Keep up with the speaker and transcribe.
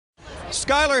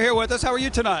Skylar here with us. How are you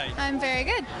tonight? I'm very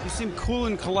good. You seem cool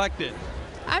and collected.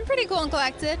 I'm pretty cool and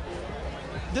collected.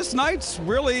 This night's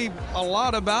really a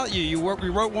lot about you. You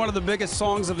wrote one of the biggest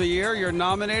songs of the year. You're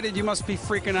nominated. You must be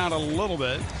freaking out a little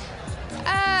bit.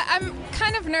 I'm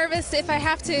kind of nervous if I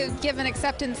have to give an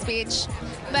acceptance speech,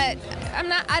 but I'm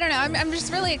not. I don't know. I'm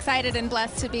just really excited and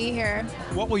blessed to be here.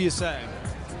 What will you say?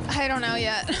 I don't know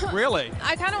yet. Really?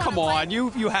 I kind of Come on, you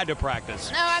had to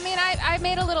practice. No, I mean I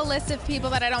made a little list of people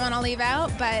that I don't want to leave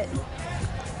out, but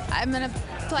I'm gonna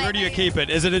play. Where do you keep it?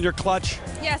 Is it in your clutch?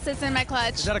 Yes, it's in my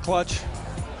clutch. Is that a clutch?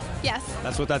 Yes.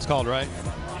 That's what that's called, right?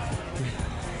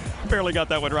 Barely got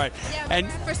that one right. Yeah,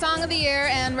 and for Song of the Year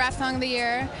and Rap Song of the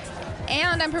Year,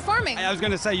 and I'm performing. I was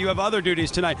going to say you have other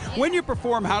duties tonight. Yeah. When you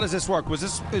perform, how does this work?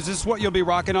 Is this what you'll be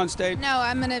rocking on stage? No,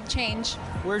 I'm gonna change.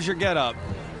 Where's your get-up?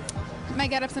 My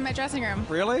get-up's in my dressing room.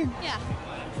 Really? Yeah.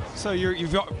 So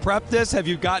you've prepped this? Have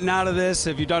you gotten out of this?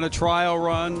 Have you done a trial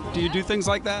run? Do you do things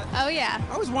like that? Oh yeah.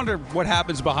 I always wonder what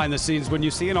happens behind the scenes when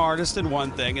you see an artist in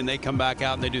one thing and they come back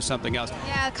out and they do something else.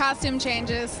 Yeah, costume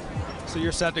changes. So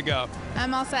you're set to go.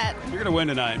 I'm all set. You're going to win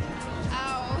tonight.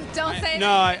 Oh, don't say No,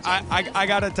 that. I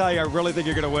got to tell you, I really think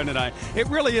you're going to win tonight. It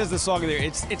really is the song of the year.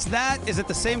 It's that. Is it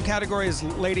the same category as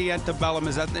Lady Antebellum?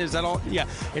 Is that all? Yeah.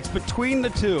 It's between the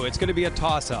two. It's going to be a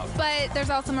toss-up. But there's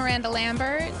also Miranda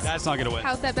Lambert. That's not going to win.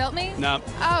 House That Built Me? No.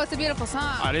 Oh, it's a beautiful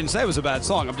song. I didn't say it was a bad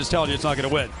song. I'm just telling you it's not going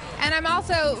to win. And I'm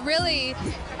also really,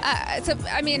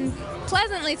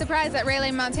 pleasantly surprised that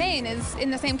Ray Montaigne is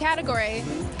in the same category.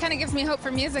 Kind of gives me hope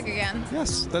for music again.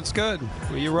 Yes, that's good.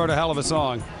 Well, you wrote a hell of a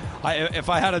song. If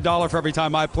I had $1 for every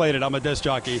time I played it, I'm a disc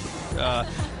jockey.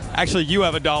 Actually, you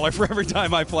have $1 for every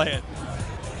time I play it.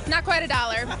 Not quite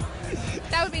 $1.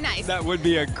 That would be nice. That would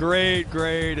be a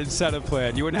great incentive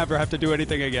plan. You wouldn't have to do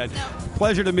anything again. No.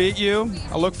 Pleasure to meet you.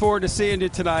 I look forward to seeing you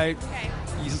tonight. Okay.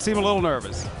 You seem a little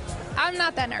nervous. I'm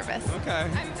not that nervous. Okay.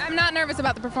 I'm not nervous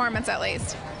about the performance, at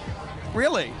least.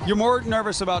 Really? You're more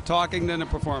nervous about talking than a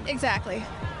performance? Exactly.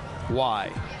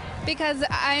 Why? Because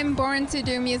I'm born to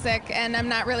do music, and I'm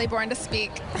not really born to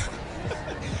speak.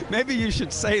 Maybe you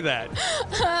should say that.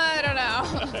 I don't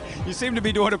know. You seem to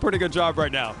be doing a pretty good job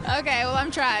right now. Okay, well, I'm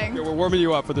trying. We're warming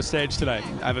you up for the stage tonight.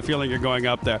 I have a feeling you're going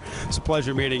up there. It's a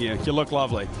pleasure meeting you. You look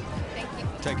lovely. Thank you.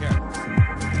 Take care.